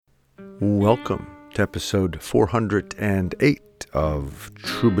Welcome to episode 408 of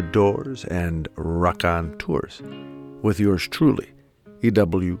Troubadours and Raconteurs with yours truly,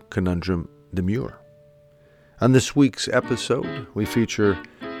 E.W. Conundrum Demure. On this week's episode, we feature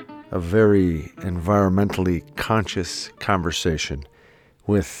a very environmentally conscious conversation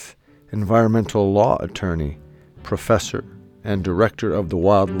with environmental law attorney, professor, and director of the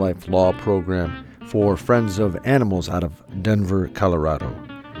Wildlife Law Program for Friends of Animals out of Denver, Colorado,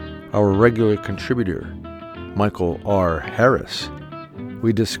 our regular contributor, Michael R. Harris.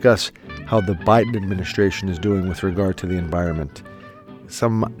 We discuss how the Biden administration is doing with regard to the environment,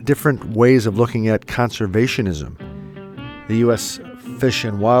 some different ways of looking at conservationism, the U.S. Fish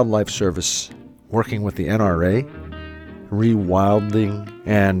and Wildlife Service working with the NRA, rewilding,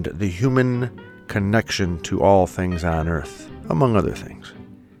 and the human connection to all things on Earth, among other things.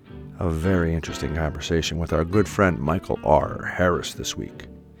 A very interesting conversation with our good friend Michael R. Harris this week.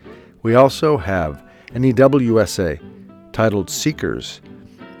 We also have an EW essay titled Seekers,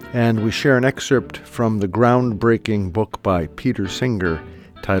 and we share an excerpt from the groundbreaking book by Peter Singer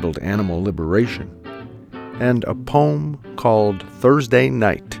titled Animal Liberation, and a poem called Thursday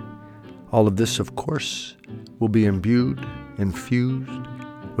Night. All of this, of course, will be infused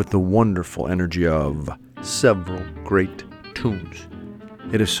with the wonderful energy of several great tunes.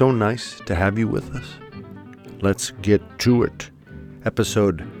 It is so nice to have you with us. Let's get to it.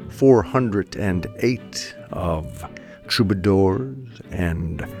 Episode 408 of Troubadours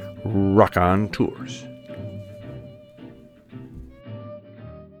and Raconteurs.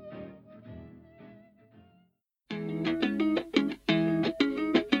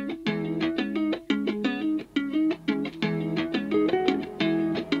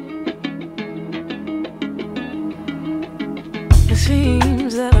 It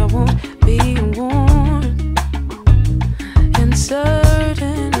seems that I won't be warned, and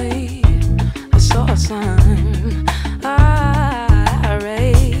certainly I saw a sign I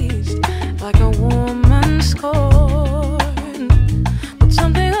raised like a woman scorned. But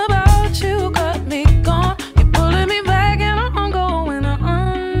something about you got me gone. You're pulling me back and I'm going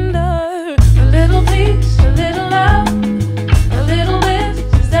under. A little peace, a little love, a little this,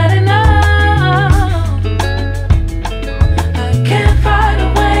 is that enough? I can't fight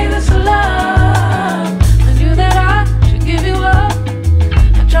away this love. I knew that I should give you up.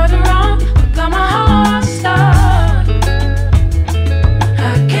 I tried to run, but got my heart stuck.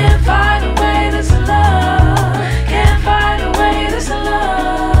 I can't fight away this love. Can't fight away this love.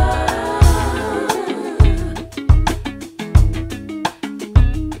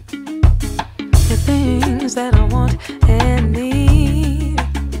 The things that I want and need,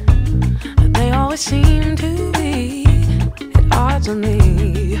 they always seem to be at odds with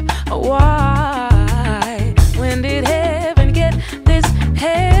me. Why? When did heaven get this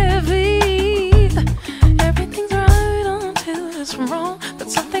heavy? Everything's right until it's wrong, but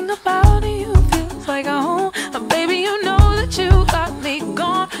something about you feels like a home. Baby, you know that you got me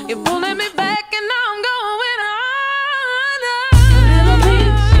gone. You're pulling me back and I'm going under. A little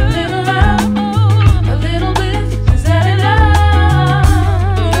peace, a little love, a little bit, is that enough?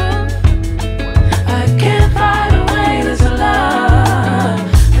 I can't fight away this love.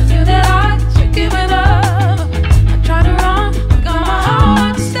 I knew that I should give it up. I tried to run, but got my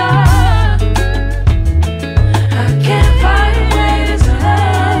heart stuck. I can't fight away this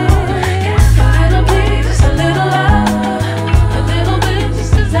love. Can't fight away this a little love, a little bit,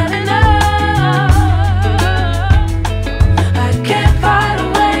 is that enough? I can't fight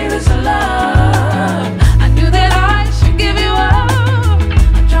away this love. I knew that I should give you up.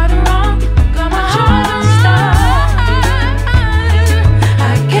 I tried to run, but got my heart stuck.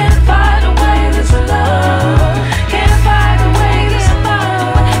 I can't fight away this love. Can't fight away this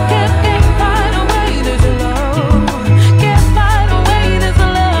love. Can't fight away this love. Can't fight away this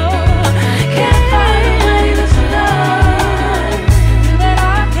love. Can't fight away this love. Knew that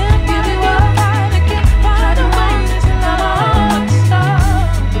I can't give you up. I can't fight away this love.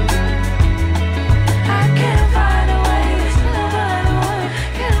 I can't fight away this love.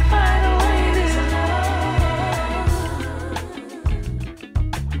 Can't fight away this love.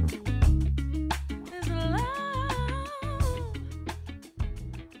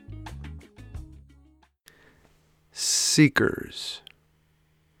 Seekers.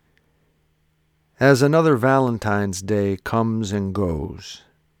 As another Valentine's Day comes and goes,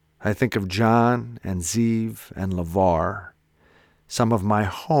 I think of John and Zeev and LeVar, some of my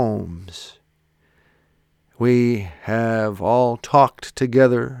homes. We have all talked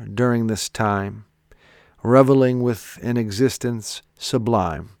together during this time, reveling with an existence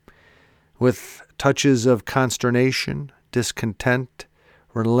sublime, with touches of consternation, discontent,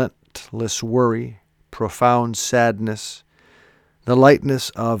 relentless worry, profound sadness, the lightness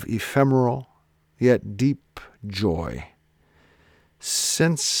of ephemeral yet deep joy.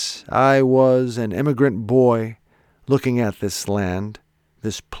 Since I was an immigrant boy looking at this land,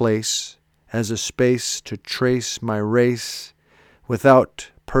 this place, as a space to trace my race without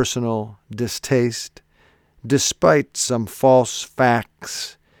personal distaste, despite some false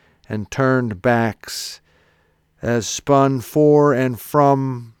facts and turned backs, as spun for and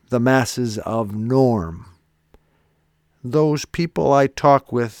from the masses of norm. Those people I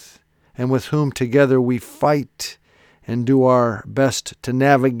talk with and with whom together we fight and do our best to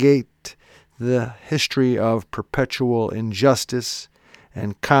navigate the history of perpetual injustice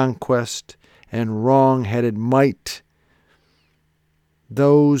and conquest and wrong-headed might.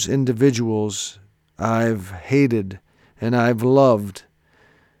 Those individuals I've hated and I've loved.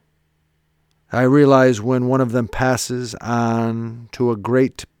 I realize when one of them passes on to a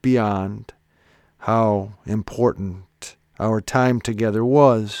great beyond how important our time together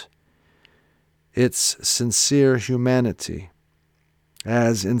was. Its sincere humanity,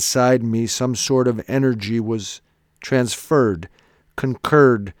 as inside me some sort of energy was transferred,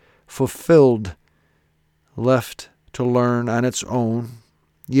 concurred, fulfilled, left to learn on its own,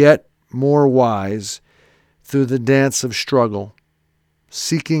 yet more wise through the dance of struggle,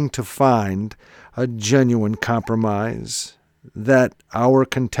 seeking to find a genuine compromise that our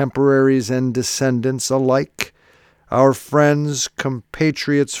contemporaries and descendants alike, our friends,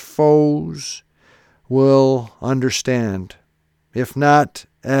 compatriots, foes, will understand, if not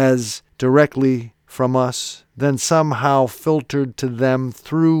as directly from us, then somehow filtered to them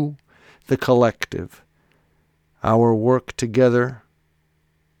through the collective. Our work together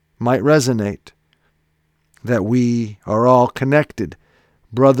might resonate, that we are all connected,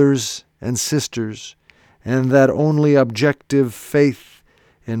 brothers and sisters, and that only objective faith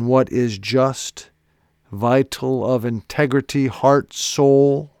in what is just, vital of integrity, heart,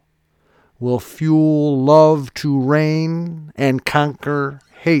 soul, will fuel love to reign and conquer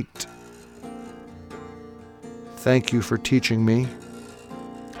hate. Thank you for teaching me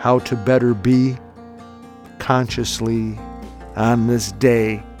how to better be consciously on this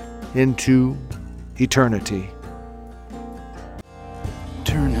day into eternity.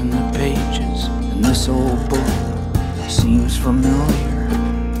 Turning the pages in this old book seems familiar.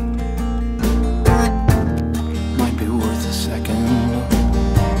 Might be worth a second look.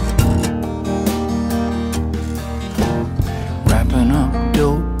 Wrapping up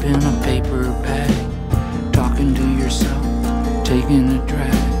dope in a paper bag, talking to yourself, taking a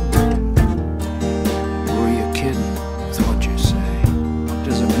drag. Were you kidding with what you say?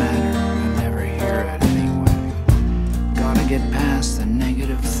 Does it matter? I never hear it anyway. Gotta get past the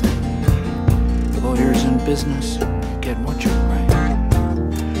negative thing. Lawyers in business, get what you bring.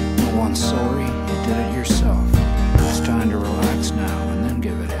 No one's sorry, you did it yourself. It's time to relax now and then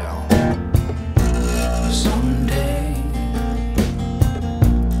give it hell. Someday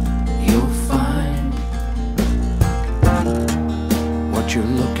you'll find what you're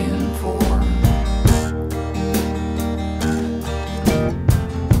looking for.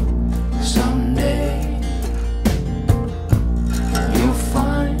 Someday you'll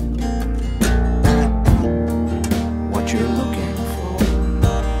find what you're looking for.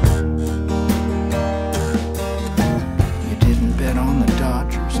 You didn't bet on the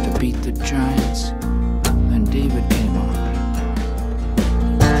Dodgers to beat the Giants, then David came on.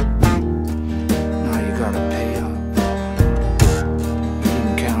 Now you gotta pay up. You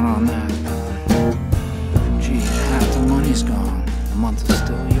didn't count on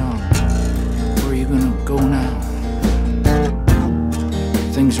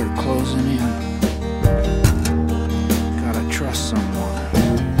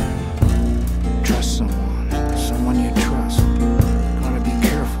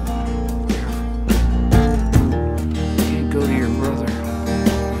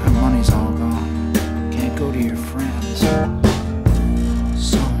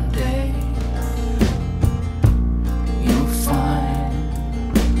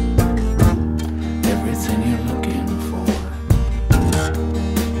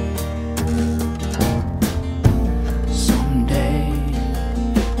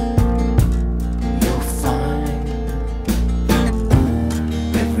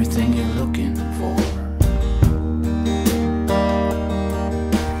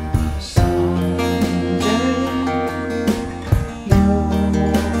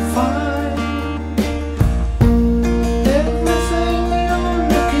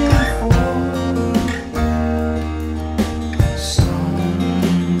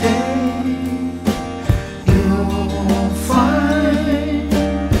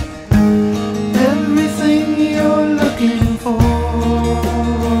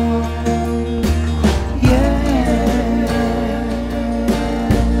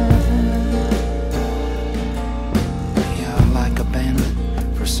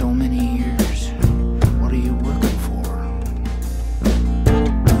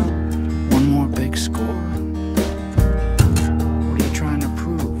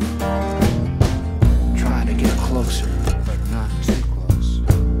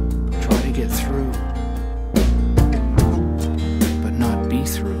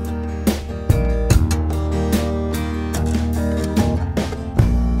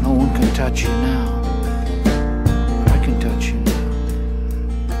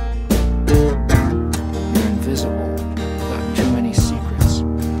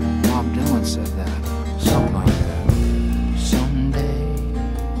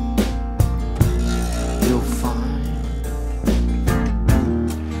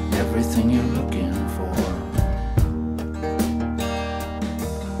everything you're looking for.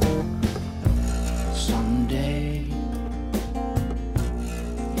 Someday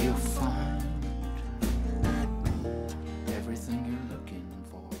you'll find everything you're looking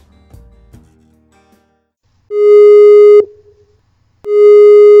for.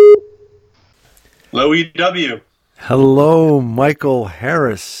 Hello, EW. Hello, Michael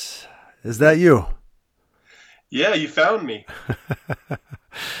Harris. Is that you? Yeah, you found me.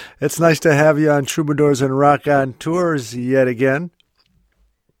 It's nice to have you on Troubadours and Rock on Tours yet again.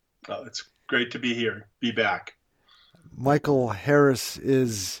 Oh, it's great to be here, be back. Michael Harris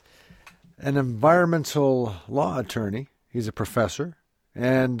is an environmental law attorney. He's a professor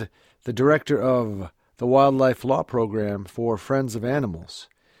and the director of the Wildlife Law Program for Friends of Animals.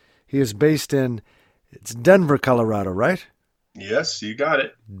 He is based in Denver, Colorado, right? Yes, you got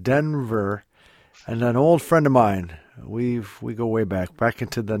it. Denver. And an old friend of mine, we go way back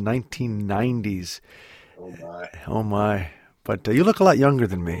into the 1990s. Oh, my. Oh, my. But you look a lot younger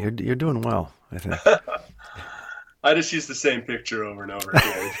than me. You're doing well, I think. I just use the same picture over and over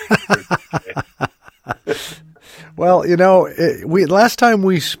again. Well, last time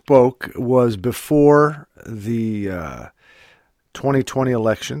we spoke was before the 2020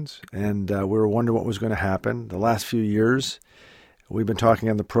 elections, and we were wondering what was going to happen. The last few years, we've been talking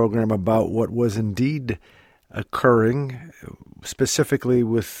on the program about what was indeed occurring, specifically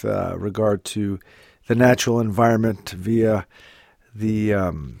with regard to the natural environment via the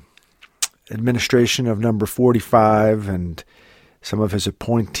administration of number 45 and some of his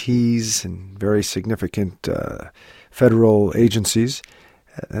appointees and very significant federal agencies,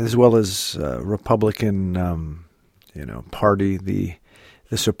 as well as Republican party, the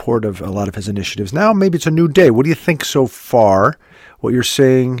support of a lot of his initiatives. Now maybe it's a new day. What do you think so far, what you're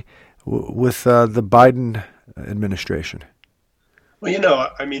seeing with the Biden administration?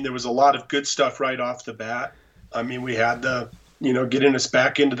 Well, there was a lot of good stuff right off the bat. I mean, we had getting us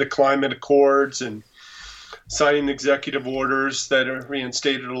back into the climate accords and signing executive orders that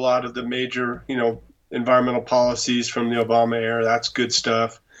reinstated a lot of the major, environmental policies from the Obama era. That's good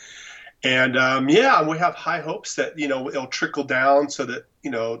stuff. And we have high hopes that, it'll trickle down so that,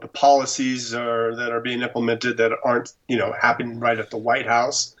 the policies that are being implemented that aren't, happening right at the White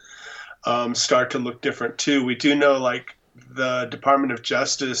House start to look different too. We do know, the Department of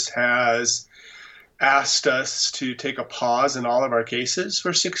Justice has asked us to take a pause in all of our cases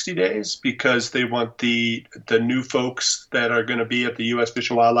for 60 days because they want the new folks that are going to be at the U.S. Fish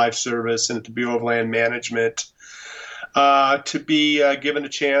and Wildlife Service and at the Bureau of Land Management to be given a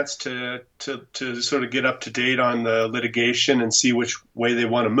chance to sort of get up to date on the litigation and see which way they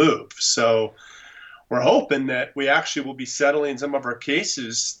want to move. So we're hoping that we actually will be settling some of our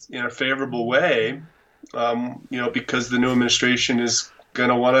cases in a favorable way, because the new administration is going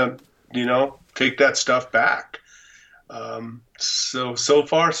to want to, take that stuff back. So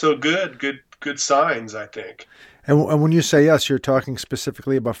far, so good. Good signs, I think. And when you say us, you're talking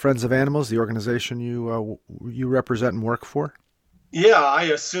specifically about Friends of Animals, the organization you represent and work for? Yeah, I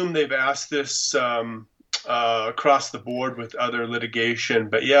assume they've asked this across the board with other litigation.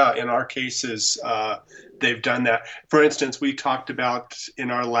 But yeah, in our cases, they've done that. For instance, we talked about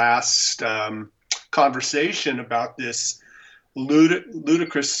in our last conversation about this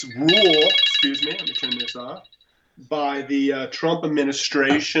ludicrous rule, excuse me, let me turn this off, by the Trump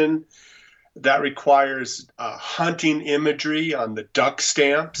administration that requires hunting imagery on the duck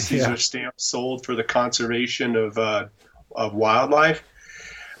stamps. These are stamps sold for the conservation of wildlife.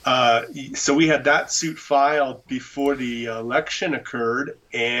 So we had that suit filed before the election occurred,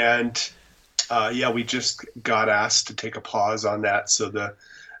 and we just got asked to take a pause on that so the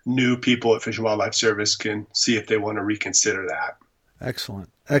new people at Fish and Wildlife Service can see if they want to reconsider that. Excellent.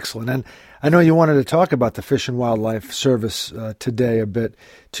 And I know you wanted to talk about the Fish and Wildlife Service today a bit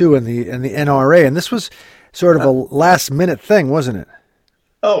too, and the NRA, and this was sort of a last minute thing, wasn't it?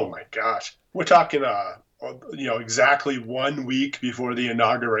 Oh my gosh, we're talking exactly 1 week before the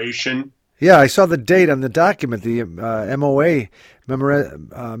inauguration. Yeah, I saw the date on the document, the MOA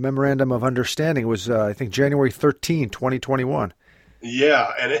Memorandum of Understanding was I think January 13, 2021.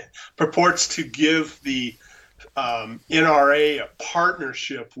 Yeah, and it purports to give the NRA a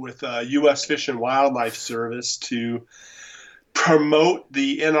partnership with U.S. Fish and Wildlife Service to promote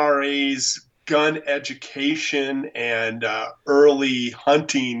the NRA's gun education and early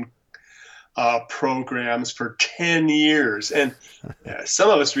hunting programs for 10 years. And some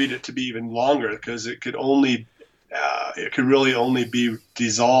of us read it to be even longer because it could really only be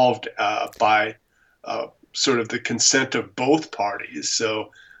dissolved by sort of the consent of both parties.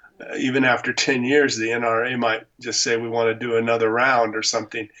 So even after 10 years, the NRA might just say we want to do another round or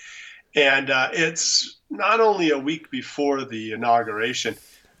something. And it's not only a week before the inauguration,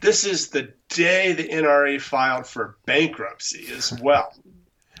 this is the day the NRA filed for bankruptcy as well.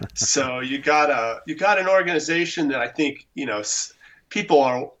 So you got an organization that I think, people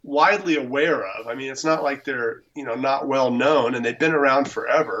are widely aware of. I mean, it's not like they're, not well known, and they've been around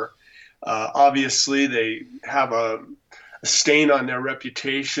forever. Obviously, they have a stain on their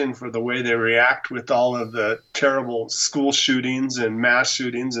reputation for the way they react with all of the terrible school shootings and mass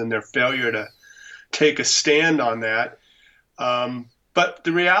shootings and their failure to take a stand on that. But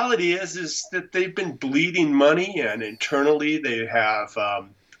the reality is that they've been bleeding money, and internally they have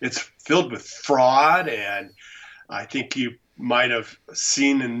it's filled with fraud. And I think you might have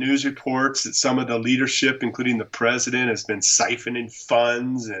seen in news reports that some of the leadership, including the president, has been siphoning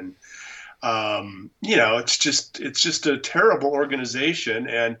funds. And it's just a terrible organization,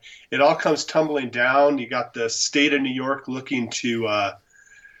 and it all comes tumbling down. You got the state of New York looking to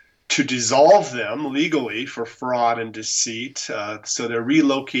dissolve them legally for fraud and deceit. So they're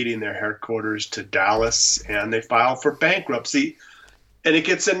relocating their headquarters to Dallas, and they file for bankruptcy. And it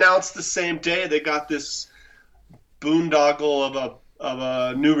gets announced the same day. They got this boondoggle of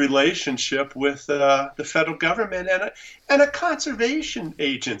a new relationship with the federal government and a conservation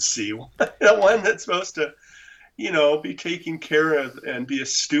agency, one that's supposed to, be taking care of and be a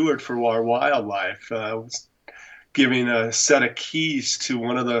steward for our wildlife, giving a set of keys to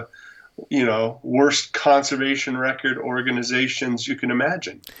one of the, worst conservation record organizations you can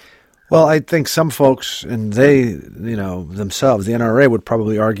imagine. Well, I think some folks, and they, themselves, the NRA would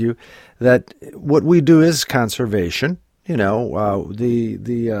probably argue that what we do is conservation.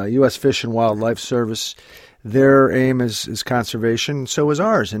 The U.S. Fish and Wildlife Service, their aim is conservation. So is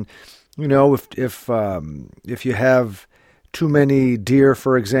ours. And if you have too many deer,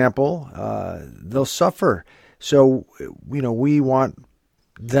 for example, they'll suffer. So we want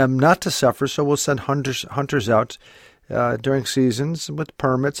them not to suffer. So we'll send hunters out during seasons with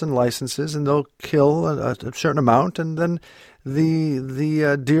permits and licenses, and they'll kill a certain amount, and then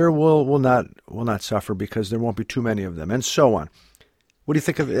the deer will not suffer because there won't be too many of them, and so on. What do you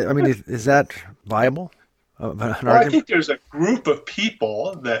think of it? I mean, is that viable? I think there's a group of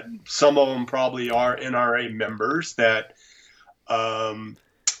people that some of them probably are NRA members that,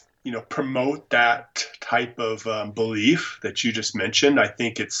 promote that type of belief that you just mentioned. I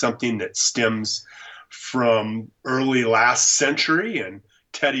think it's something that stems from early last century and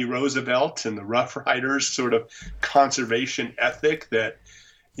Teddy Roosevelt and the Rough Riders sort of conservation ethic that,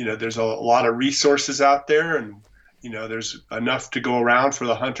 there's a lot of resources out there, and, there's enough to go around for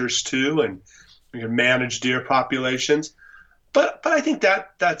the hunters too, and we can manage deer populations. But I think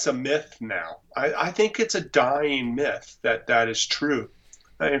that's a myth now. I think it's a dying myth that is true.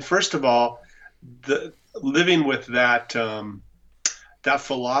 I mean, first of all, living with that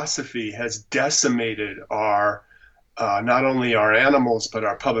philosophy has decimated our not only our animals but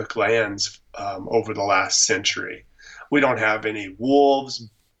our public lands over the last century. We don't have any wolves.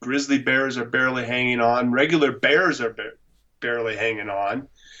 Grizzly bears are barely hanging on. Regular bears are barely hanging on.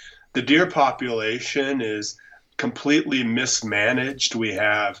 The deer population is completely mismanaged. We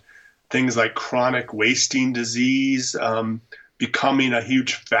have things like chronic wasting disease becoming a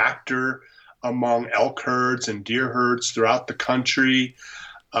huge factor among elk herds and deer herds throughout the country.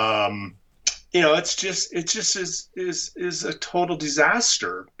 It's just is a total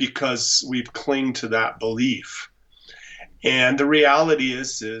disaster because we've clung to that belief. And the reality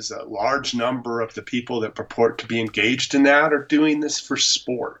is a large number of the people that purport to be engaged in that are doing this for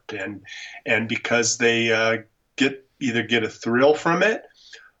sport and because they either get a thrill from it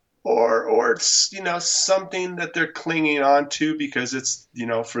or it's something that they're clinging on to because it's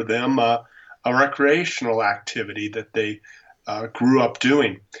for them a recreational activity that they grew up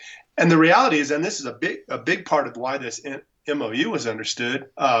doing. And the reality is, and this is a big part of why this MOU was understood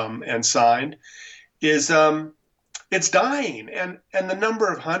and signed, is it's dying, and the number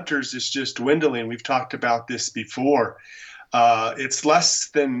of hunters is just dwindling. We've talked about this before. It's less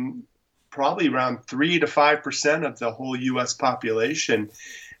than probably around 3 to 5% of the whole U.S. population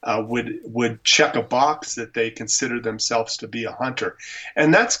would check a box that they consider themselves to be a hunter,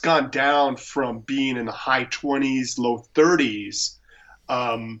 and that's gone down from being in the high 20s, low 30s.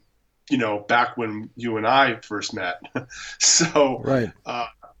 Back when you and I first met. So right.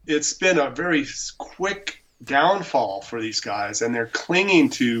 It's been a very quick downfall for these guys, and they're clinging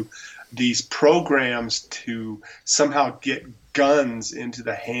to these programs to somehow get guns into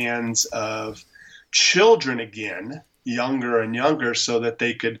the hands of children again, younger and younger, so that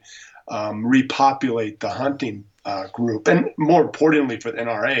they could repopulate the hunting group. And more importantly for the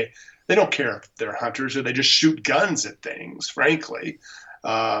NRA, they don't care if they're hunters or they just shoot guns at things, frankly.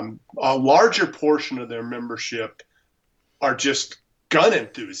 A larger portion of their membership are just gun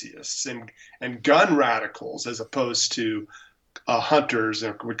enthusiasts and gun radicals, as opposed to hunters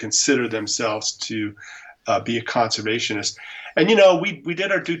that would consider themselves to be a conservationist. And, we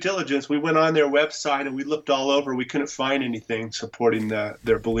did our due diligence. We went on their website and we looked all over. We couldn't find anything supporting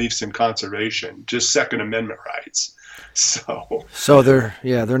their beliefs in conservation, just Second Amendment rights. So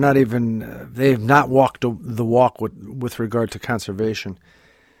they're not even, they've not walked the walk with regard to conservation.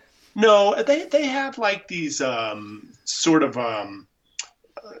 No, they have like these sort of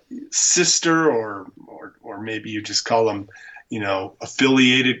sister or maybe you just call them,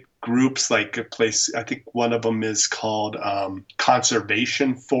 affiliated groups, like a place. I think one of them is called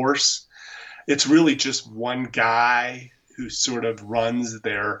Conservation Force. It's really just one guy who sort of runs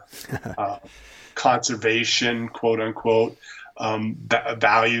their conservation, quote unquote,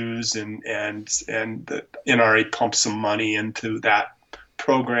 values, and the NRA pumps some money into that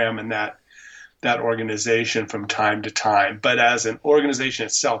program and that organization from time to time. But as an organization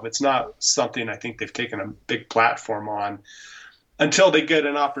itself, it's not something I think they've taken a big platform on until they get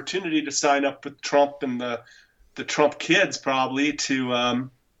an opportunity to sign up with Trump and the Trump kids, probably to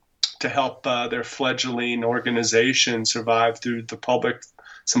help their fledgling organization survive through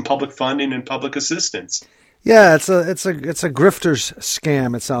some public funding and public assistance. Yeah, it's a grifter's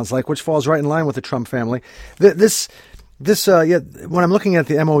scam, it sounds like, which falls right in line with the Trump family. This when I'm looking at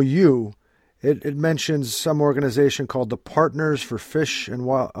the MOU, it mentions some organization called the Partners for Fish and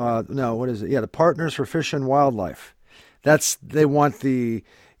the Partners for Fish and Wildlife. They want the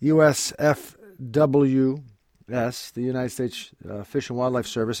USFWS, the United States Fish and Wildlife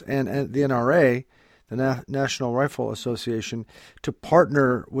Service, and the NRA, the National Rifle Association, to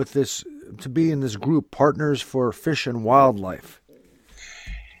partner with this, to be in this group, Partners for Fish and Wildlife.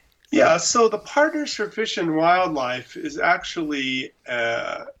 Yeah, so the Partners for Fish and Wildlife is actually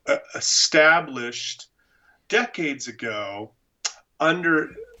established decades ago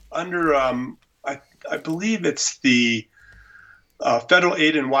under I believe it's the Federal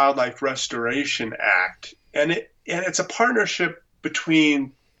Aid and Wildlife Restoration Act, and it's a partnership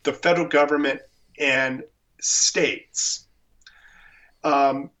between the federal government and states,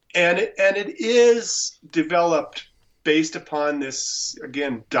 and it is developed based upon this,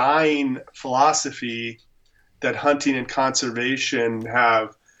 again, dying philosophy that hunting and conservation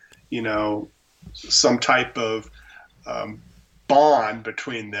have, some type of bond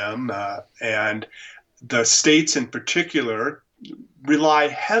between them, and the states in particular rely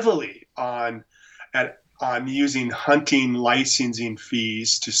heavily on using hunting licensing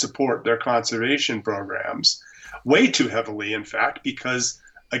fees to support their conservation programs, way too heavily, in fact, because,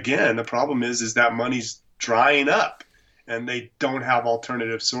 again, the problem is that money's drying up and they don't have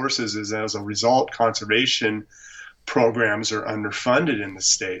alternative sources. As a result, conservation programs are underfunded in the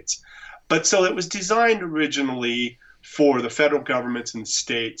states. But so it was designed originally for the federal governments and the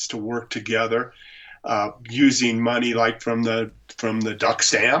states to work together, using money like from the duck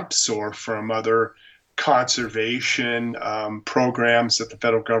stamps or from other conservation programs that the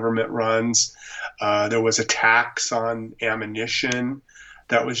federal government runs. There was a tax on ammunition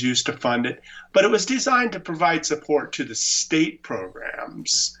that was used to fund it, but it was designed to provide support to the state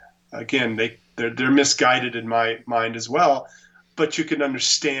programs. Again, they're misguided in my mind as well, but you can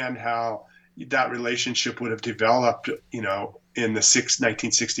understand how that relationship would have developed, in the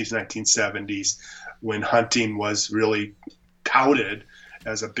 1960s, 1970s, when hunting was really touted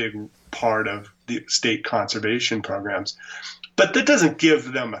as a big part of the state conservation programs. But that doesn't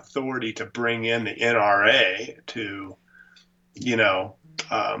give them authority to bring in the NRA to,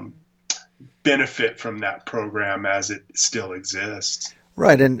 benefit from that program as it still exists.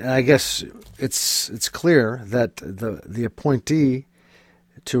 Right, and I guess it's clear that the appointee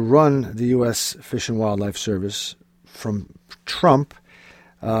to run the U.S. Fish and Wildlife Service from Trump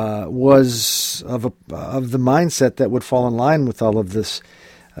was of the mindset that would fall in line with all of this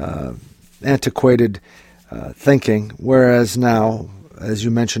antiquated thinking, whereas now, as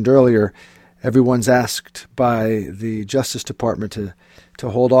you mentioned earlier, everyone's asked by the Justice Department to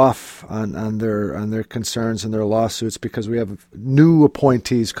hold off on their concerns and their lawsuits because we have new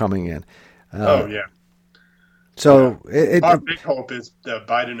appointees coming in. So our big hope is the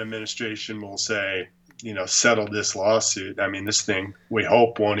Biden administration will say, settle this lawsuit. I mean, this thing we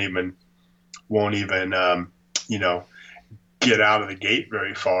hope won't even get out of the gate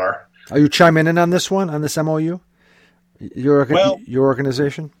very far. Are you chiming in on this one, on this MOU? Your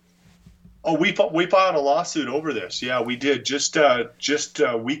organization? Oh, we filed a lawsuit over this. Yeah, we did just a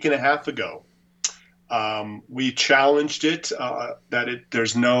week and a half ago. We challenged it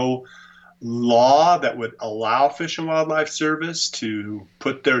there's no law that would allow Fish and Wildlife Service to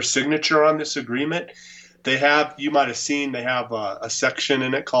put their signature on this agreement. They have, you might have seen, they have a section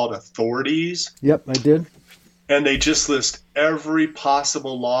in it called authorities. Yep, I did. And they just list every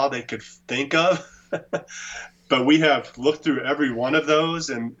possible law they could think of. But we have looked through every one of those,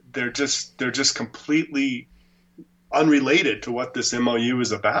 and they're just completely unrelated to what this MOU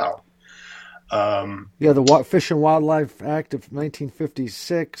is about. The Fish and Wildlife Act of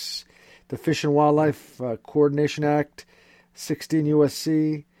 1956, the Fish and Wildlife Coordination Act, 16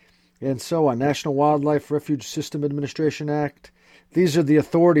 USC, and so on. National Wildlife Refuge System Administration Act. These are the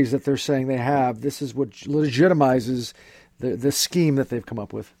authorities that they're saying they have. This is what legitimizes the scheme that they've come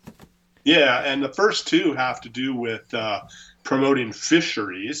up with. Yeah, and the first two have to do with promoting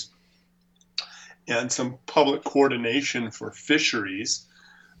fisheries and some public coordination for fisheries.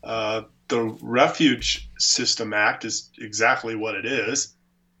 The Refuge System Act is exactly what it is,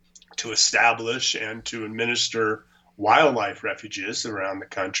 to establish and to administer wildlife refuges around the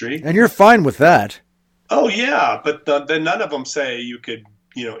country. And you're fine with that. Oh, yeah, but then none of them say you could,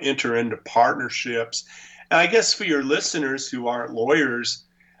 enter into partnerships. And I guess for your listeners who aren't lawyers,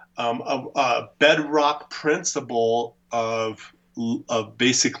 a bedrock principle of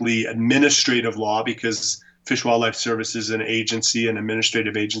basically administrative law, because Fish and Wildlife Service is an agency, an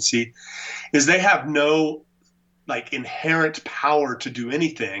administrative agency, is they have no inherent power to do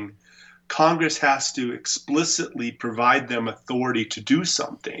anything. Congress has to explicitly provide them authority to do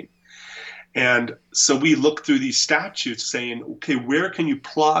something. And so we look through these statutes saying, okay, where can you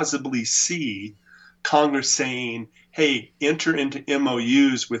plausibly see Congress saying, hey, enter into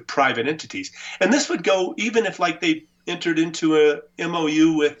MOUs with private entities? And this would go even if they entered into a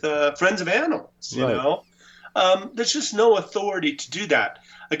MOU with Friends of Animals, you know? There's just no authority to do that.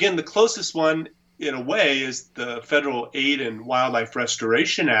 Again, the closest one in a way is the Federal Aid and Wildlife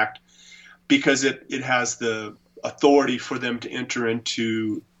Restoration Act, because it has the authority for them to enter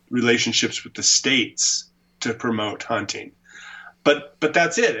into relationships with the states to promote hunting. But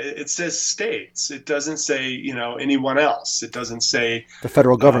that's it. It says states. It doesn't say, anyone else. It doesn't say the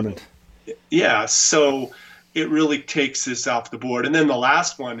federal government. Yeah. So it really takes this off the board. And then the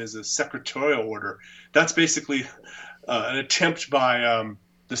last one is a secretarial order. That's basically an attempt by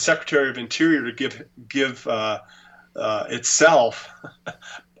the Secretary of Interior to give itself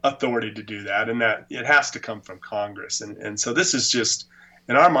authority to do that, and that it has to come from Congress. And so this is just,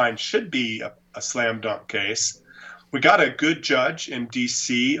 in our mind, should be a slam dunk case. We got a good judge in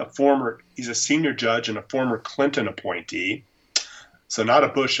D.C., he's a senior judge and a former Clinton appointee. So not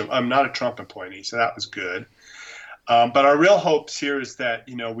a Trump appointee, so that was good. But our real hopes here is that,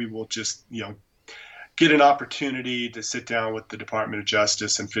 we will just, get an opportunity to sit down with the Department of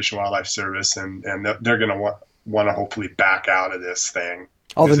Justice and Fish and Wildlife Service, and they're going to want to hopefully back out of this thing.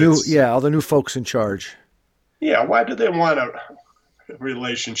 All the new folks in charge. Yeah, why do they want a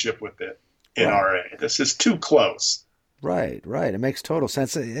relationship with the NRA? Right. This is too close. Right. It makes total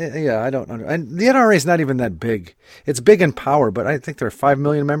sense. Yeah, I don't know. And the NRA is not even that big. It's big in power, but I think there are 5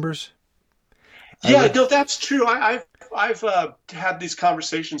 million members. Yeah, no, that's true. I've had these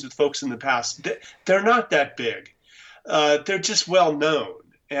conversations with folks in the past. They're not that big. They're just well known.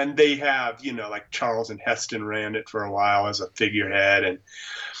 And they have, Charles and Heston ran it for a while as a figurehead. And,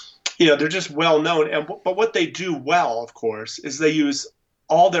 they're just well known. But what they do well, of course, is they use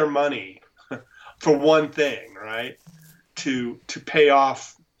all their money for one thing, right? To pay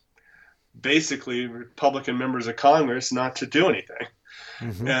off basically Republican members of Congress not to do anything.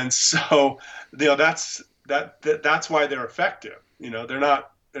 Mm-hmm. And so, that's why they're effective.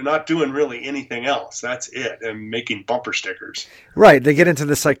 They're not doing really anything else. That's it, and making bumper stickers. Right. They get into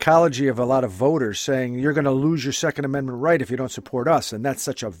the psychology of a lot of voters saying you're going to lose your Second Amendment right if you don't support us, and that's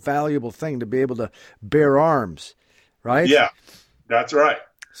such a valuable thing to be able to bear arms, right? Yeah, that's right.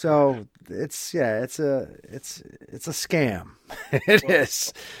 So it's a scam. It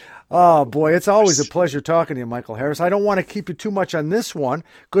is. Oh boy, it's always a pleasure talking to you, Michael Harris. I don't want to keep you too much on this one.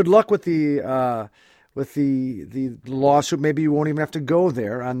 Good luck with the lawsuit. Maybe you won't even have to go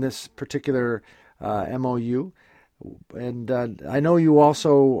there on this particular MOU. And I know you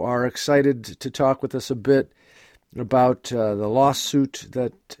also are excited to talk with us a bit about the lawsuit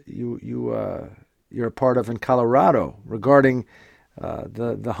that you're a part of in Colorado regarding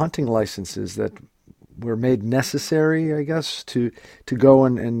the hunting licenses that were made necessary, I guess, to go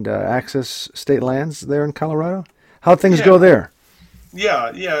and access state lands there in Colorado. How'd things go there?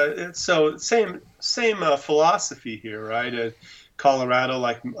 Yeah. So same philosophy here, right? Colorado,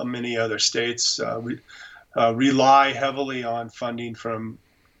 like many other states, rely heavily on funding from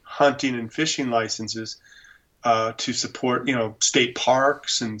hunting and fishing licenses to support, state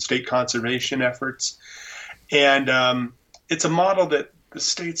parks and state conservation efforts. And it's a model that the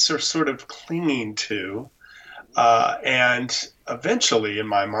states are sort of clinging to. And eventually, in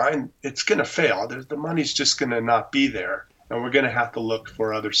my mind, it's going to fail. The money's just going to not be there, and we're going to have to look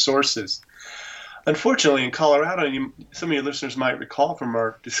for other sources. Unfortunately, in Colorado, some of your listeners might recall from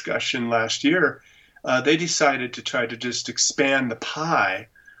our discussion last year, they decided to try to just expand the pie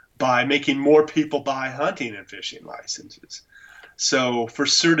by making more people buy hunting and fishing licenses. So for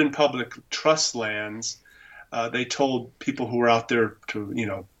certain public trust lands, they told people who were out there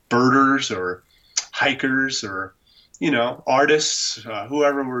to, birders or hikers or, artists,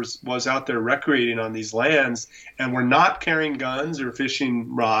 whoever was out there recreating on these lands and were not carrying guns or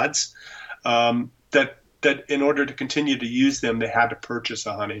fishing rods, that in order to continue to use them, they had to purchase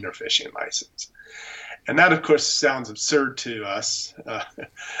a hunting or fishing license. And that, of course, sounds absurd to us,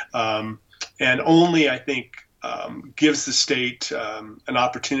 and only, I think, gives the state an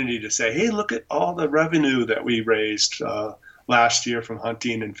opportunity to say, hey, look at all the revenue that we raised last year from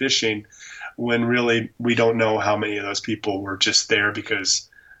hunting and fishing, when really we don't know how many of those people were just there because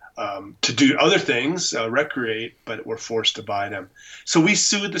to do other things, recreate, but were forced to buy them. So we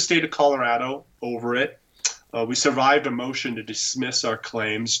sued the state of Colorado over it. We survived a motion to dismiss our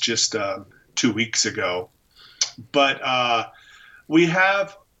claims just 2 weeks ago. But we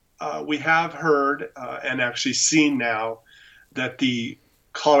have heard and actually seen now that the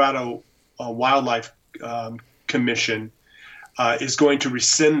Colorado Wildlife Commission is going to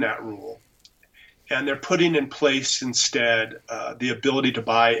rescind that rule. And they're putting in place instead the ability to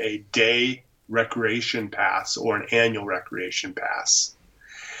buy a day recreation pass or an annual recreation pass.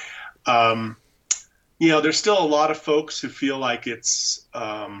 There's still a lot of folks who feel like it's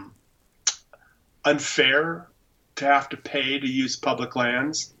unfair to have to pay to use public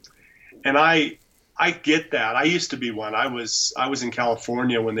lands. And I get that. I used to be one. I was in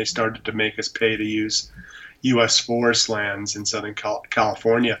California when they started to make us pay to use U.S. forest lands in Southern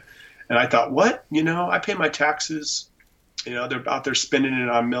California. And I thought, what? I pay my taxes. They're out there spending it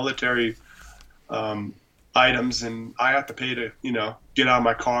on military items, and I have to pay to, get out of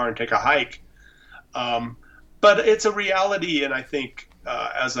my car and take a hike. But it's a reality, and I think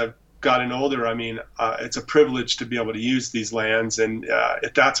as I've gotten older, it's a privilege to be able to use these lands. And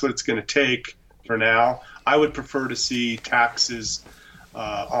if that's what it's going to take for now, I would prefer to see taxes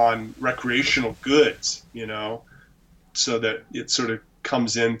on recreational goods, so that it sort of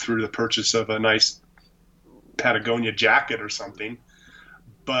comes in through the purchase of a nice Patagonia jacket or something.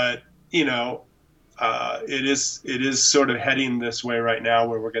 But, it is sort of heading this way right now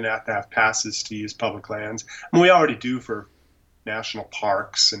where we're going to have passes to use public lands. And we already do for national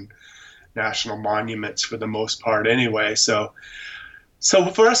parks and national monuments for the most part anyway. So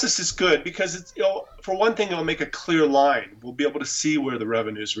for us, this is good because it's, for one thing, it'll make a clear line. We'll be able to see where the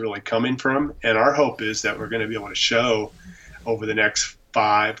revenue is really coming from. And our hope is that we're going to be able to show over the next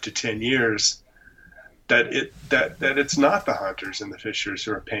 5 to 10 years that it's not the hunters and the fishers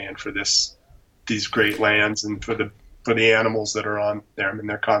who are paying for these great lands and for the animals that are on them and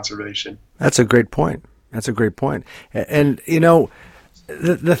their conservation. That's a great point. And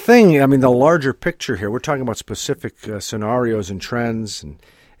the thing, the larger picture here, we're talking about specific scenarios and trends,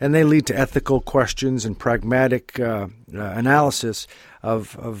 and they lead to ethical questions and pragmatic analysis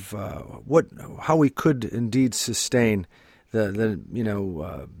of how we could indeed sustain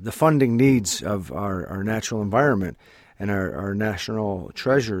the funding needs of our natural environment and our national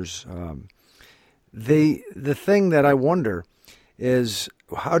treasures. The thing that I wonder is,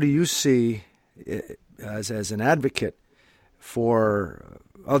 how do you see, as an advocate for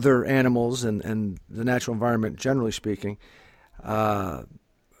other animals and the natural environment, generally speaking, the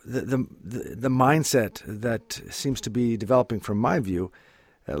mindset that seems to be developing, from my view,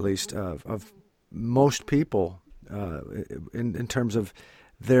 at least, of most people in terms of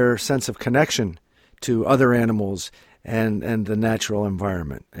their sense of connection to other animals and the natural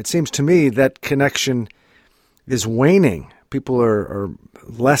environment. It seems to me that connection is waning. People are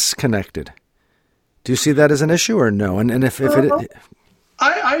less connected. Do you see that as an issue or no? And if it...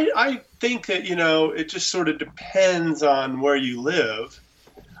 I think that, it just sort of depends on where you live.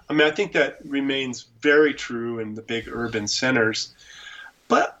 I think that remains very true in the big urban centers.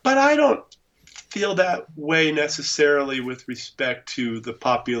 But I don't feel that way necessarily with respect to the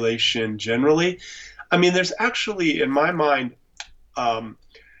population generally. There's actually, in my mind,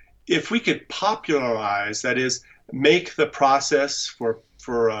 if we could popularize, that is, make the process for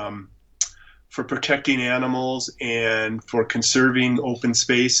protecting animals and for conserving open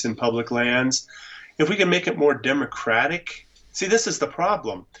space and public lands, if we can make it more democratic. See, this is the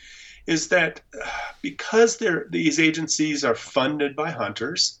problem. is that because these agencies are funded by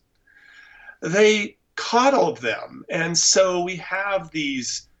hunters, they coddle them. And so we have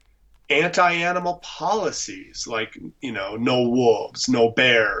these anti-animal policies like, no wolves, no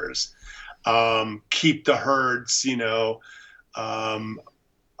bears, keep the herds,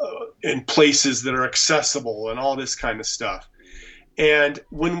 in places that are accessible and all this kind of stuff. And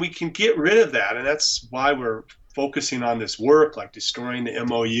when we can get rid of that, and that's why we're focusing on this work, like destroying the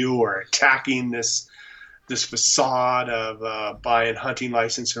MOU or attacking this facade of buying hunting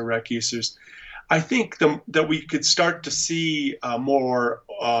license or rec users, I think that we could start to see a more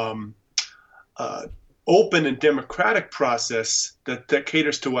open and democratic process that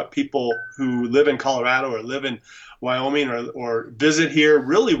caters to what people who live in Colorado or live in Wyoming or visit here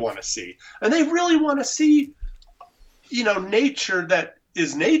really want to see. And they really want to see, nature that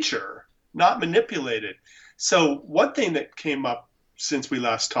is nature, not manipulated. So one thing that came up since we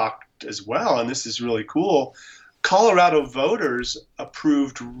last talked as well, and this is really cool, Colorado voters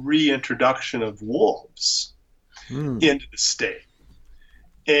approved reintroduction of wolves into the state.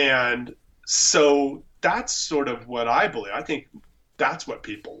 And so that's sort of what I believe. I think that's what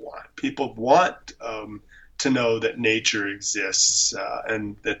people want. People want to know that nature exists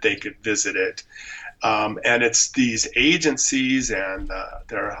and that they could visit it. And it's these agencies and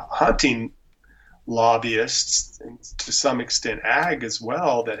their hunting lobbyists, and to some extent ag as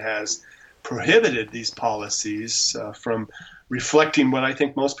well, that has prohibited these policies from reflecting what I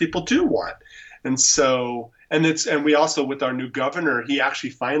think most people do want. And so, and we also, with our new governor, he actually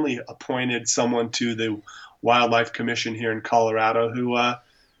finally appointed someone to the Wildlife Commission here in Colorado who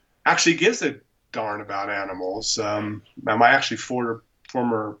actually gives a darn about animals. My actually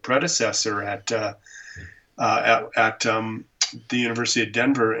former predecessor at the University of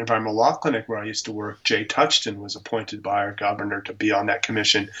Denver Environmental Law Clinic, where I used to work, Jay Touchton, was appointed by our governor to be on that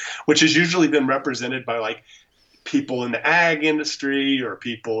commission, which has usually been represented by like people in the ag industry or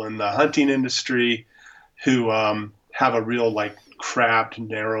people in the hunting industry who have a real like crabbed,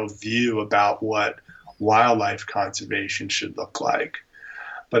 narrow view about what wildlife conservation should look like.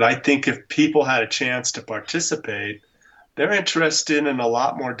 But I think if people had a chance to participate, they're interested in a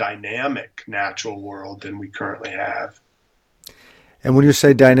lot more dynamic natural world than we currently have. And when you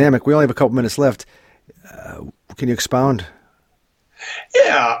say dynamic, we only have a couple minutes left. Can you expound?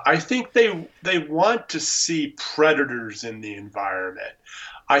 Yeah, I think they want to see predators in the environment.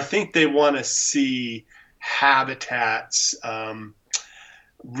 I think they want to see habitats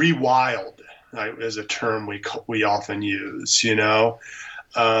rewild, is a term we often use.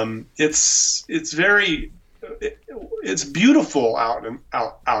 It's beautiful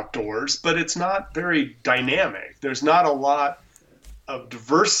outdoors, but it's not very dynamic. There's not a lot of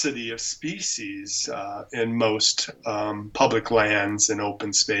diversity of species in most public lands and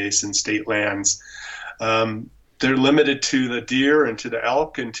open space and state lands. They're limited to the deer and to the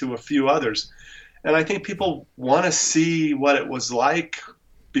elk and to a few others. And I think people want to see what it was like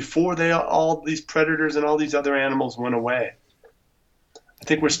before all these predators and all these other animals went away. I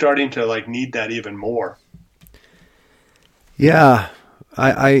think we're starting to need that even more. Yeah,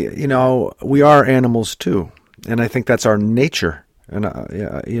 we are animals too, and I think that's our nature. And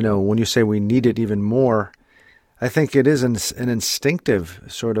when you say we need it even more, I think it is an instinctive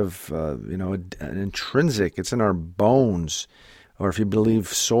sort of, an intrinsic. It's in our bones, or if you believe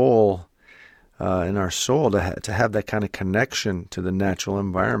soul, in our soul to have that kind of connection to the natural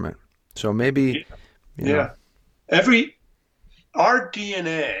environment. So maybe, our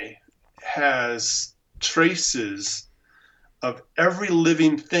DNA has traces of every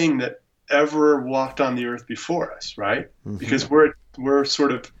living thing that ever walked on the earth before us, right? Mm-hmm. Because we're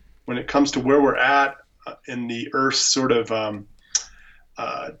sort of, when it comes to where we're at in the Earth's sort of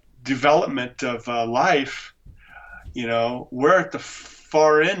development of life, we're at the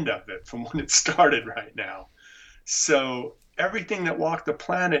far end of it from when it started right now. So everything that walked the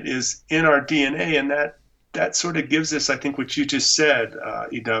planet is in our DNA, and that sort of gives us, I think, what you just said,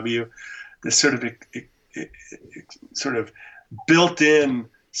 EW, this sort of built-in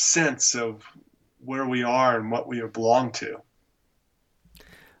sense of where we are and what we belong to.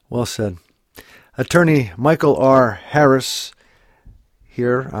 Well said. Attorney Michael R. Harris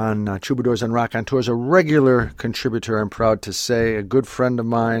here on Troubadours and Rock on Tours, a regular contributor, I'm proud to say, a good friend of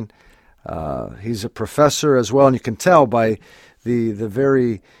mine. He's a professor as well, and you can tell by the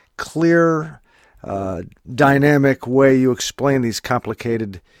very clear, dynamic way you explain these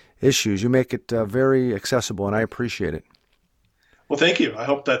complicated issues. You make it very accessible, and I appreciate it. Well, thank you. I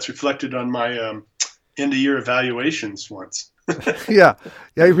hope that's reflected on my end-of-year evaluations once. Yeah.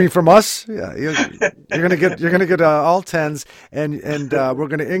 You mean from us? Yeah, you're gonna get all 10s, and we're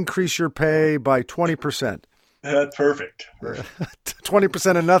gonna increase your pay by 20%. Perfect.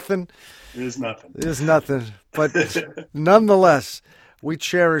 20% of nothing Is nothing. is nothing, but nonetheless, we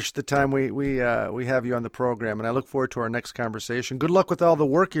cherish the time we have you on the program, and I look forward to our next conversation. Good luck with all the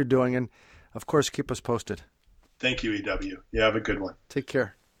work you're doing, and of course, keep us posted. Thank you, EW. You have a good one. Take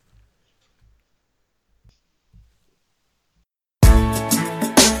care.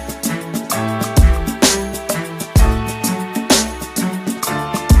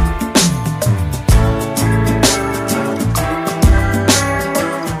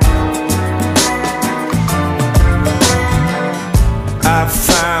 I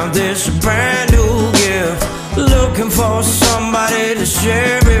found this brand new gift, looking for somebody to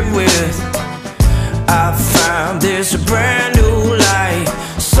share it with. I found this brand new light,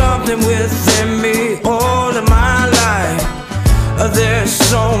 something within me all of my life. There's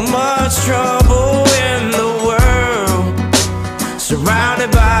so much trouble in the world,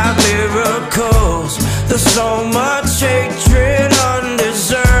 surrounded by miracles. There's so much hatred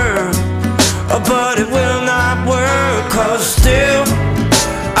undeserved, but it will not work, 'cause still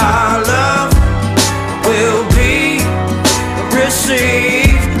our love will be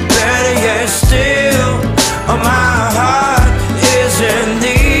received. Better yet still, my heart is in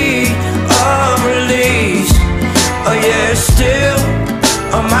need of release. Yeah, still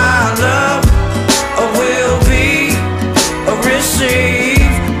my love will be received.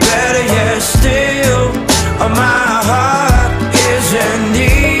 Better yet still, my heart is in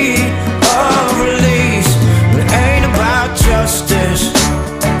need of release. But it ain't about justice,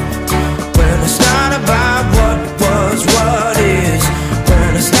 when it's not about what was, what is,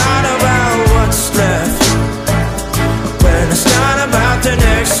 when it's not about what's left, when it's not about the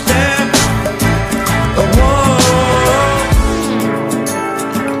next step. Whoa.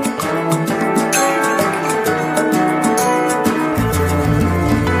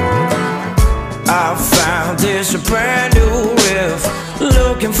 I found this brand new riff,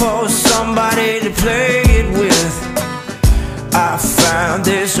 looking for somebody to play it with. I found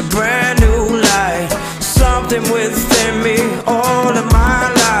this brand new light, something within me all of my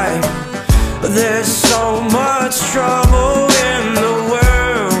life. There's so much trouble in the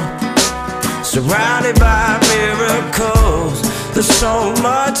world, surrounded by miracles. There's so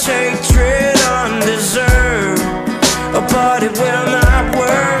much hatred undeserved, but it will not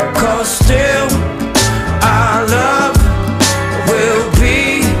work, 'cause still our love will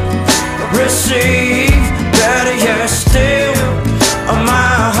be received. Better yet still,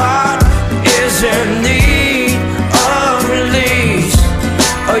 my heart is in need of release.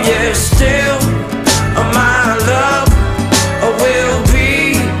 Yeah, still my love will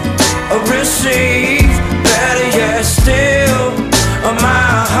be received. Better yet still,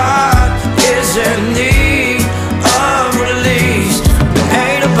 my heart is in need of release. It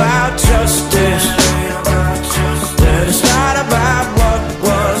ain't about justice, that it's not about what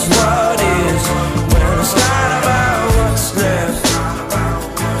was, what is, when it's not about what's left,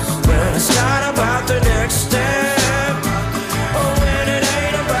 when it's not about the next step. When it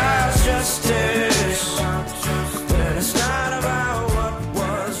ain't about justice, when it's not about what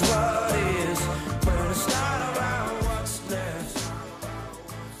was, what is, when it's not about what's left,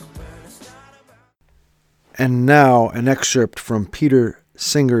 when it's not about... And now an excerpt from Peter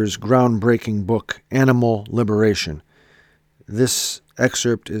Singer's groundbreaking book, Animal Liberation. This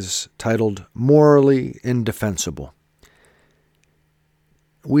excerpt is titled Morally Indefensible.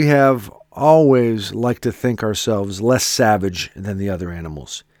 We have always liked to think ourselves less savage than the other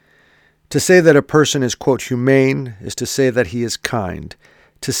animals. To say that a person is, quote, humane is to say that he is kind.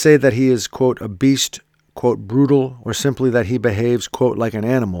 To say that he is, quote, a beast, quote, brutal, or simply that he behaves, quote, like an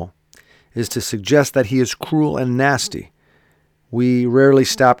animal, is to suggest that he is cruel and nasty. We rarely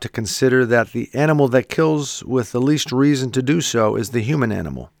stop to consider that the animal that kills with the least reason to do so is the human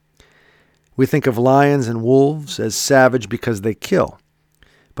animal. We think of lions and wolves as savage because they kill,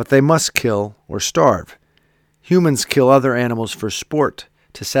 but they must kill or starve. Humans kill other animals for sport,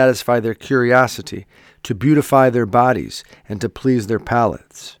 to satisfy their curiosity, to beautify their bodies, and to please their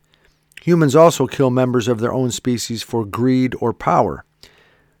palates. Humans also kill members of their own species for greed or power.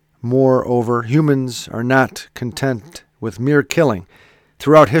 Moreover, humans are not content with mere killing.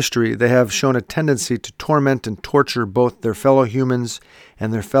 Throughout history, they have shown a tendency to torment and torture both their fellow humans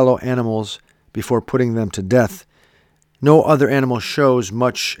and their fellow animals before putting them to death. No other animal shows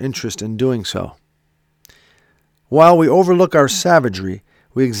much interest in doing so. While we overlook our savagery,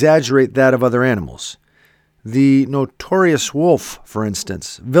 we exaggerate that of other animals. The notorious wolf, for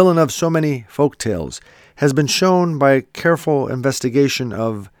instance, villain of so many folk tales, has been shown by careful investigation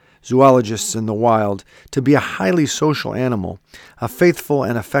of zoologists in the wild to be a highly social animal, a faithful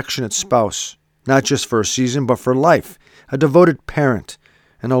and affectionate spouse, not just for a season, but for life, a devoted parent,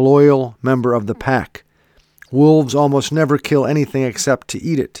 and a loyal member of the pack. Wolves almost never kill anything except to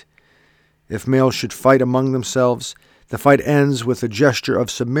eat it. If males should fight among themselves, the fight ends with a gesture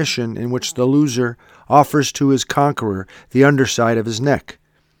of submission in which the loser offers to his conqueror the underside of his neck,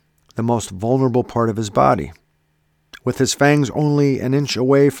 the most vulnerable part of his body. With his fangs only an inch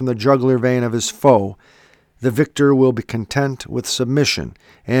away from the jugular vein of his foe, the victor will be content with submission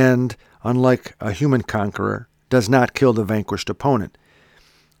and, unlike a human conqueror, does not kill the vanquished opponent.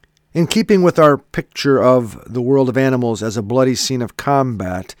 In keeping with our picture of the world of animals as a bloody scene of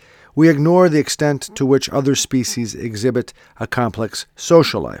combat, we ignore the extent to which other species exhibit a complex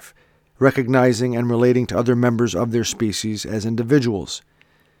social life, recognizing and relating to other members of their species as individuals.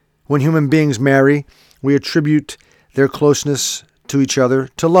 When human beings marry, we attribute their closeness to each other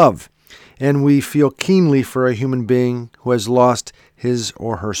to love, and we feel keenly for a human being who has lost his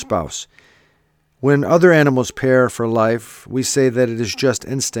or her spouse. When other animals pair for life, we say that it is just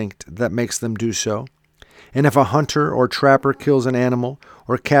instinct that makes them do so. And if a hunter or trapper kills an animal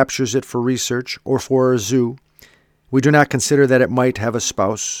or captures it for research or for a zoo, we do not consider that it might have a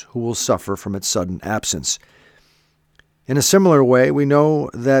spouse who will suffer from its sudden absence. In a similar way, we know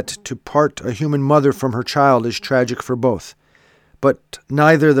that to part a human mother from her child is tragic for both. But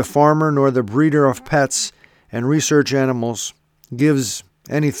neither the farmer nor the breeder of pets and research animals gives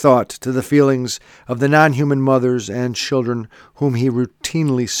any thought to the feelings of the non-human mothers and children whom he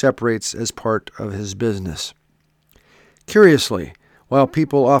routinely separates as part of his business. Curiously, while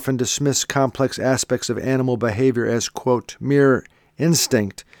people often dismiss complex aspects of animal behavior as, quote, mere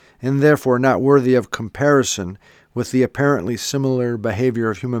instinct, and therefore not worthy of comparison with the apparently similar behavior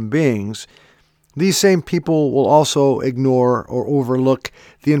of human beings, these same people will also ignore or overlook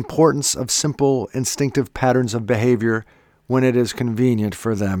the importance of simple instinctive patterns of behavior when it is convenient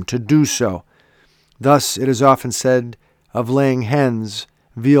for them to do so. Thus, it is often said of laying hens,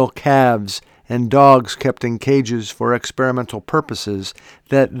 veal calves, and dogs kept in cages for experimental purposes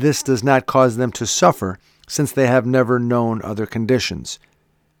that this does not cause them to suffer, since they have never known other conditions.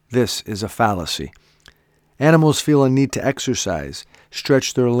 This is a fallacy. Animals feel a need to exercise,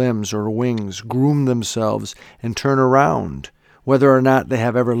 stretch their limbs or wings, groom themselves, and turn around, whether or not they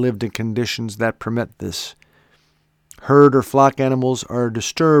have ever lived in conditions that permit this. Herd or flock animals are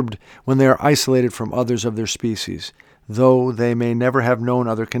disturbed when they are isolated from others of their species, though they may never have known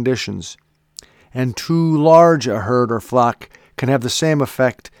other conditions. And too large a herd or flock can have the same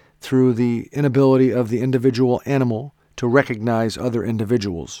effect through the inability of the individual animal to recognize other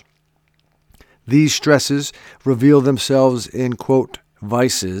individuals. These stresses reveal themselves in, quote,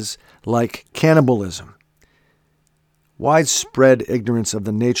 vices like cannibalism. Widespread ignorance of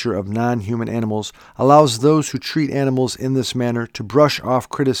the nature of non-human animals allows those who treat animals in this manner to brush off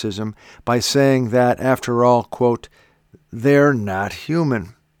criticism by saying that, after all, quote, they're not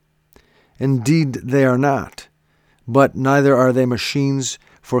human. Indeed, they are not, but neither are they machines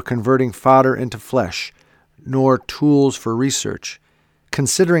for converting fodder into flesh, nor tools for research.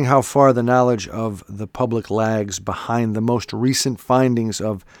 Considering how far the knowledge of the public lags behind the most recent findings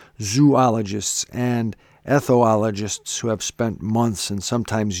of zoologists and ethologists who have spent months and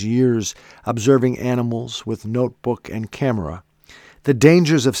sometimes years observing animals with notebook and camera, the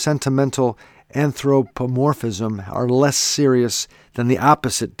dangers of sentimental anthropomorphism are less serious than the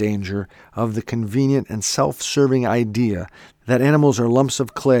opposite danger of the convenient and self-serving idea that animals are lumps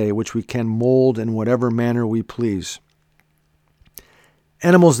of clay which we can mold in whatever manner we please.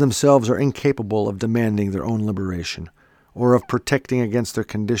 Animals themselves are incapable of demanding their own liberation, or of protecting against their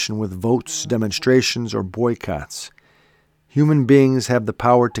condition with votes, demonstrations, or boycotts. Human beings have the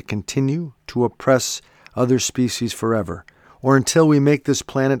power to continue to oppress other species forever, or until we make this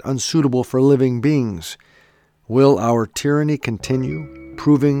planet unsuitable for living beings. Will our tyranny continue,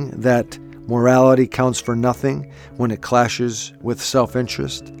 proving that morality counts for nothing when it clashes with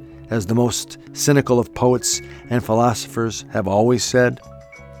self-interest, as the most cynical of poets and philosophers have always said?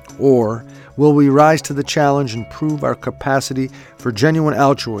 Or will we rise to the challenge and prove our capacity for genuine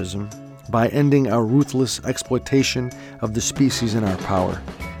altruism by ending our ruthless exploitation of the species in our power,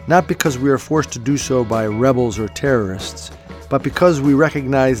 not because we are forced to do so by rebels or terrorists, but because we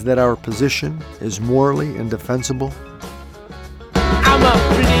recognize that our position is morally indefensible? I'm a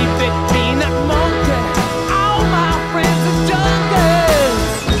pretty big peanut monkey. All my friends are junkies.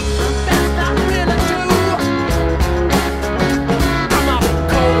 That's not really true. I'm a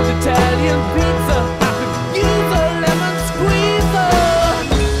cold Italian pizza. I could use a lemon squeezer.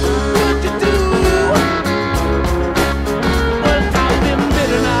 What to do?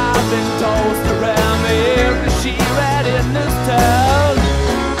 ghost around me. Every she rat in this town.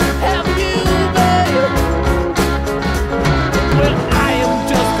 Have you, babe? Well, I am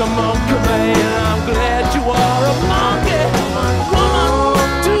just a monkey man. I'm glad you are a monkey woman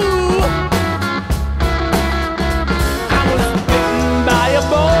too. I was bitten by a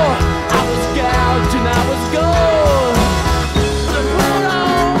boar. I was gouged and I was gone. Hold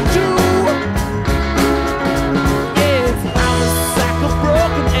on to. Yes, I'm a sack of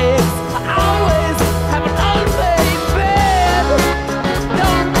broken eggs. I always have an unmade bed.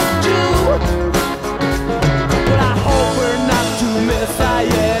 Don't you? But I hope we're not too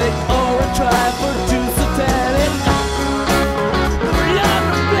messianic or a trifle too satanic. Love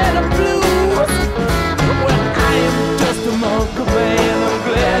a bit of blues. Well, I am just a monkey man. I'm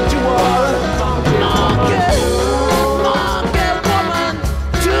glad you are a monkey woman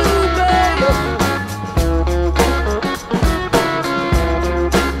too, babe.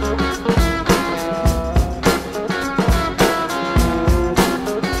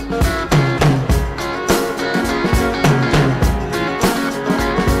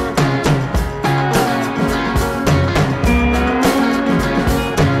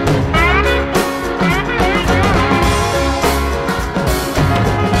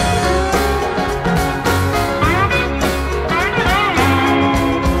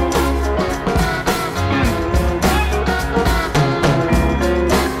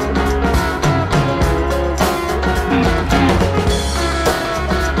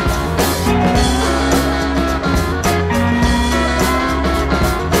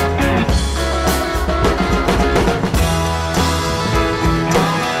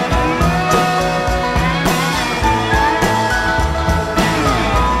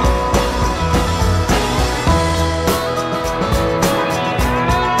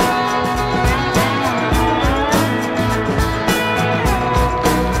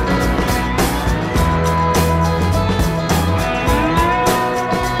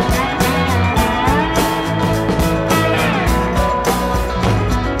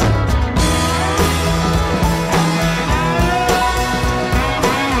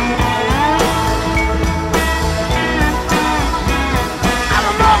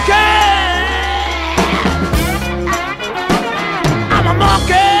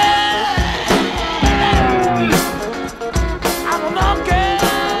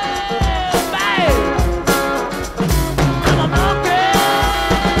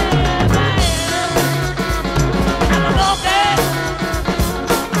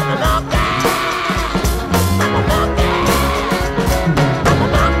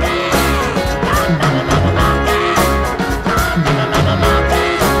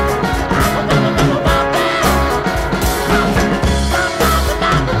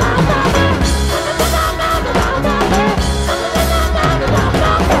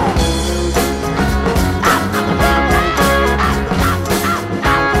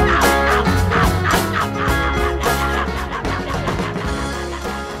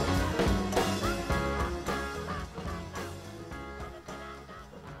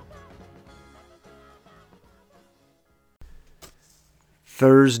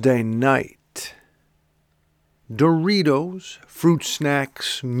 Thursday night. Doritos, fruit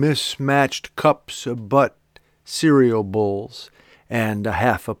snacks, mismatched cups of butt, cereal bowls, and a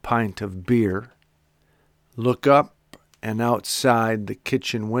half a pint of beer. Look up, and outside the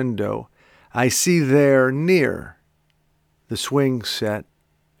kitchen window, I see there near the swing set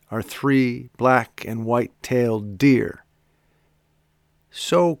are 3 black and white-tailed deer.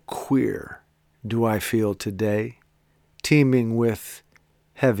 So queer do I feel today, teeming with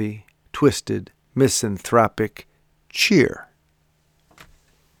heavy, twisted, misanthropic cheer.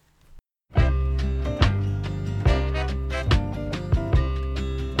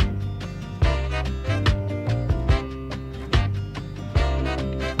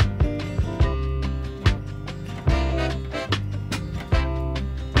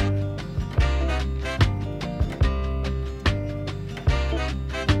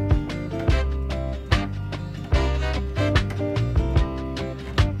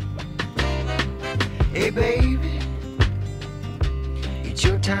 Hey baby, it's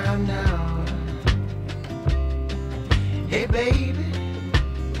your time now. Hey baby,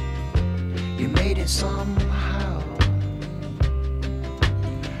 you made it somehow.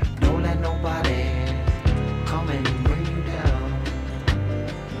 Don't let nobody come and bring you down.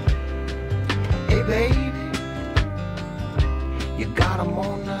 Hey baby, you got 'em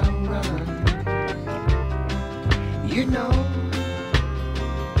on the run. You know,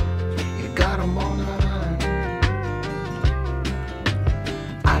 you got 'em on the run.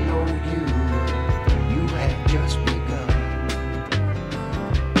 I know you had just begun.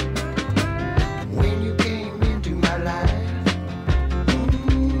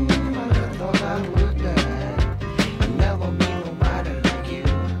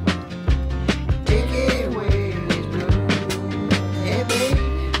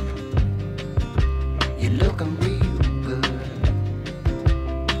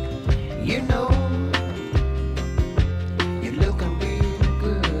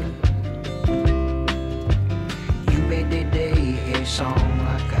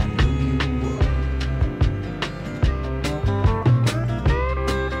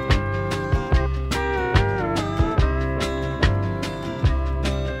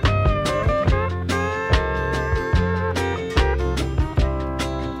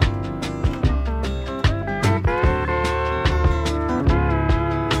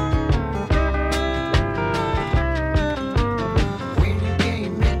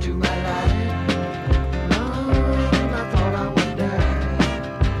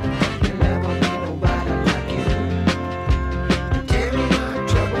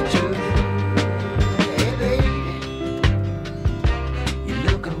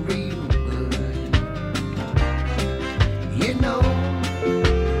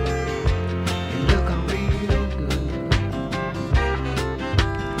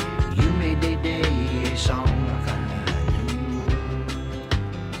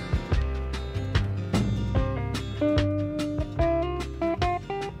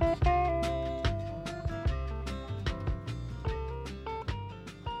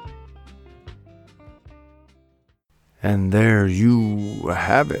 And there you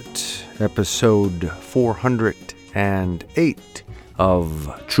have it, episode 408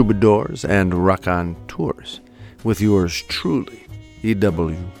 of Troubadours and Raconteurs, with yours truly,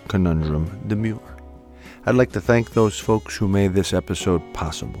 E.W. Conundrum Demure. I'd like to thank those folks who made this episode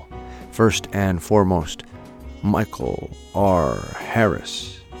possible. First and foremost, Michael R.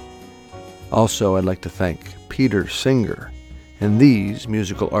 Harris. Also, I'd like to thank Peter Singer and these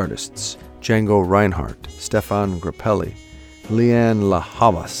musical artists, Django Reinhardt, Stefan Grappelli, Leanne La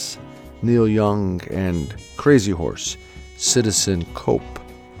Havas, Neil Young and Crazy Horse, Citizen Cope,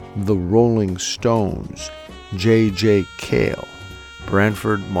 The Rolling Stones, J.J. Cale,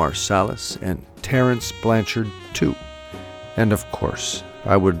 Branford Marsalis, and Terence Blanchard too. And of course,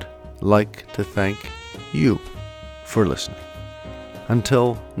 I would like to thank you for listening.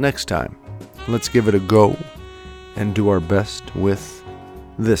 Until next time, let's give it a go and do our best with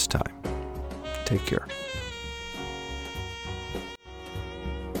this time. Take care.